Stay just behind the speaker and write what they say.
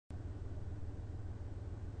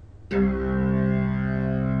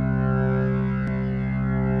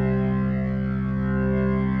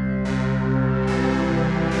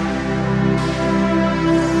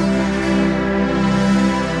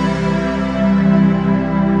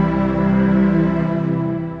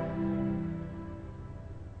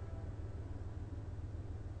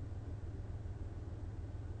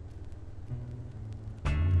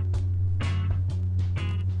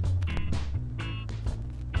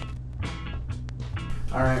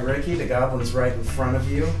Alright, Ricky, the goblin's right in front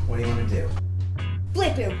of you. What do you want to do?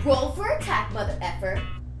 Flip and roll for attack, mother effer.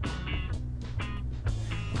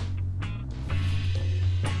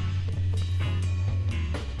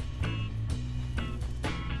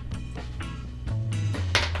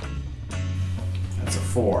 That's a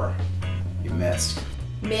 4. You missed.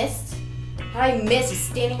 Missed? How'd I miss? He's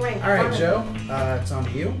standing right in front Alright, of Joe, me. it's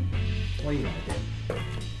on you. What do you want to do?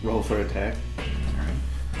 Roll for attack.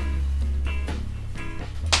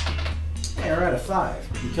 Hey, alright, a 5.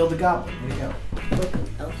 You killed the goblin. Way to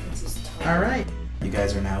go. Alright. You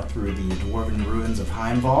guys are now through the dwarven ruins of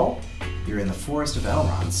Heimval. You're in the forest of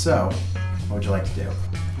Elrond, so what would you like to do?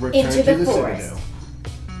 Return Into to the the forest. Citadel.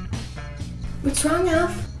 What's wrong,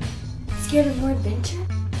 Elf? Scared of more adventure?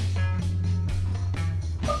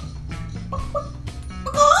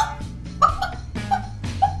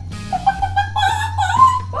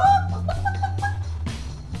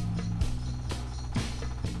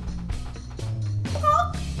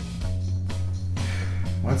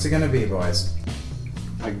 What's it gonna be, boys?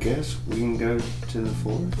 I guess we can go to the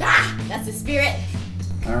forest. Ah! That's the spirit!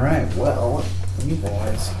 Alright, well, you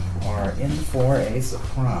boys are in for a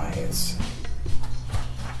surprise.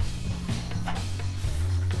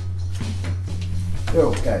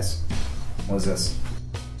 Yo, guys, what is this?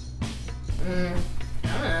 I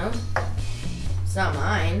don't know. It's not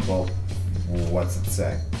mine. Well, what's it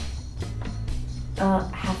say?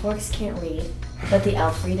 Half-orcs can't read, but the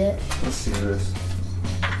elf read it. Let's see this.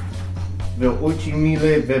 The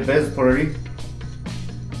Uchimile Bebespori.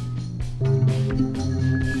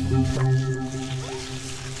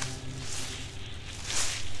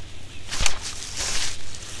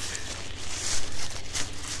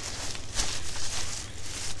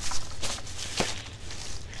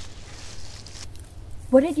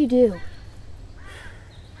 What did you do?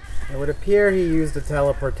 It would appear he used a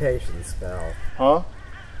teleportation spell. Huh?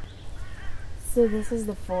 So this is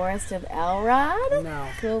the forest of Elrond? No.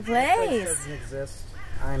 Cool That place place. doesn't exist.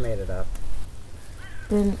 I made it up.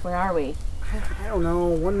 Then where are we? I don't know.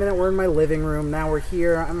 1 minute we're in my living room, now we're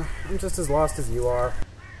here. I'm just as lost as you are.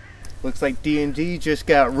 Looks like D&D just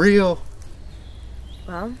got real.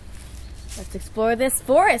 Well, let's explore this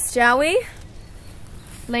forest, shall we?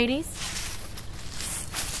 Ladies?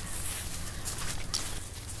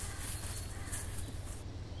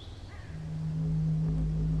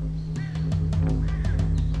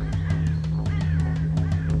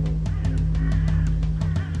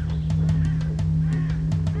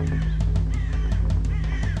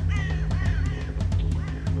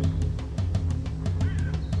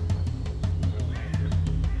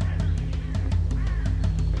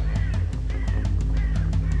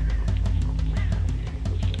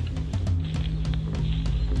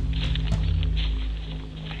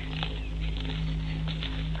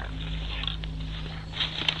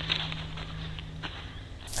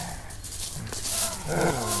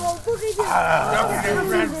 So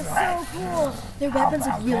cool. Their weapons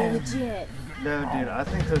are really legit. No, dude, I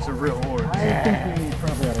think those are real orcs. I think we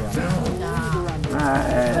probably ought to run.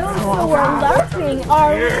 So we're lurking,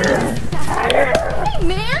 are we? Hey,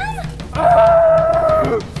 man!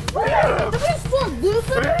 What are you still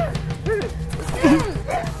loser?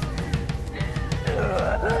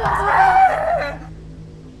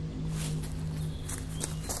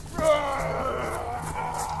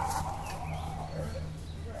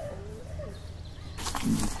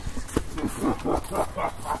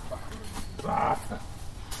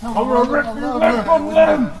 I'm gonna rip you limb from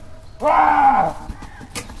limb! Ah!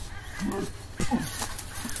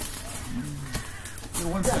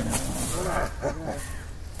 One second.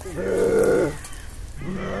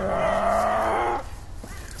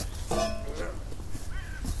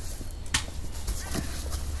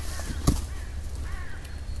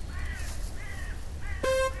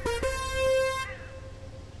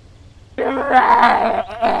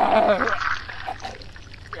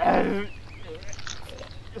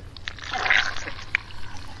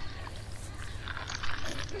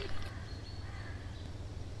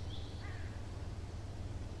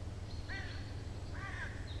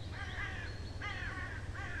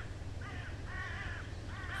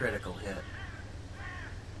 Critical hit.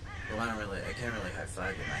 Well, I can't really high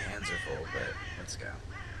five you. My hands are full, but let's go.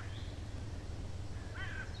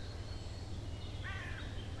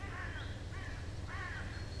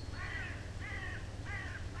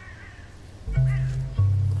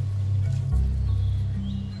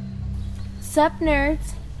 Sup,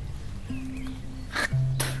 nerds?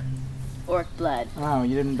 Orc blood. Oh,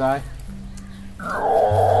 you didn't die?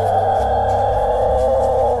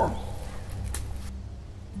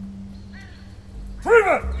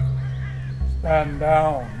 Freeman! Stand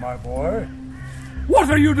down, my boy. What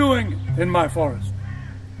are you doing in my forest?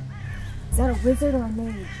 Is that a wizard or a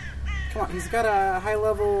mage? Come on, he's got a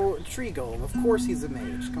high-level tree golem. Of course he's a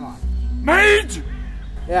mage. Come on. Mage!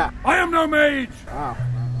 Yeah. I am no mage! Oh.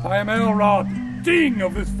 I am Elrod, king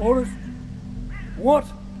of this forest. What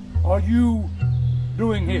are you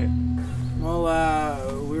doing here?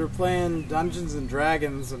 Well, we were playing Dungeons and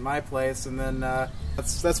Dragons at my place, and then,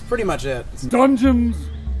 that's pretty much it. Dungeons,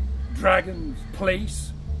 Dragons,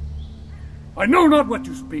 place? I know not what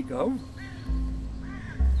you speak of.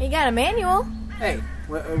 You got a manual? Hey,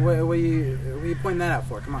 what are you pointing that out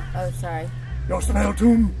for? Come on. Oh, sorry. Yosemite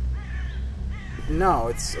Tomb? No,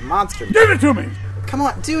 it's a monster. Give it to me! Come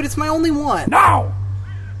on, dude, it's my only one. Now!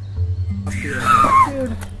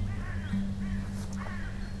 Dude.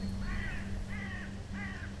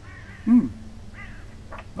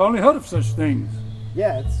 I've only heard of such things.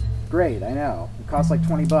 Yeah, it's great, I know. It costs like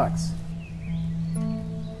 $20.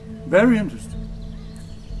 Very interesting.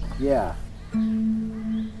 Yeah.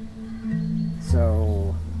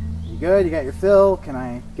 So, you good? You got your fill? Can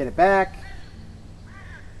I get it back?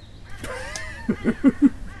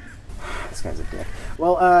 This guy's a dick.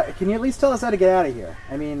 Well, can you at least tell us how to get out of here?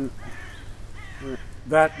 I mean...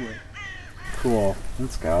 That way. Cool.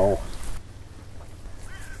 Let's go.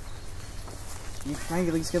 You can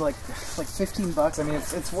at least get like $15. I mean,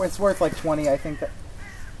 it's worth like 20. I think that.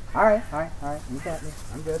 All right. You got me.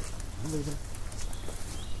 I'm good. I'm leaving.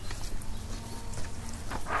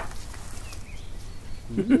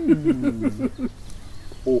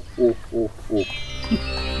 Oh.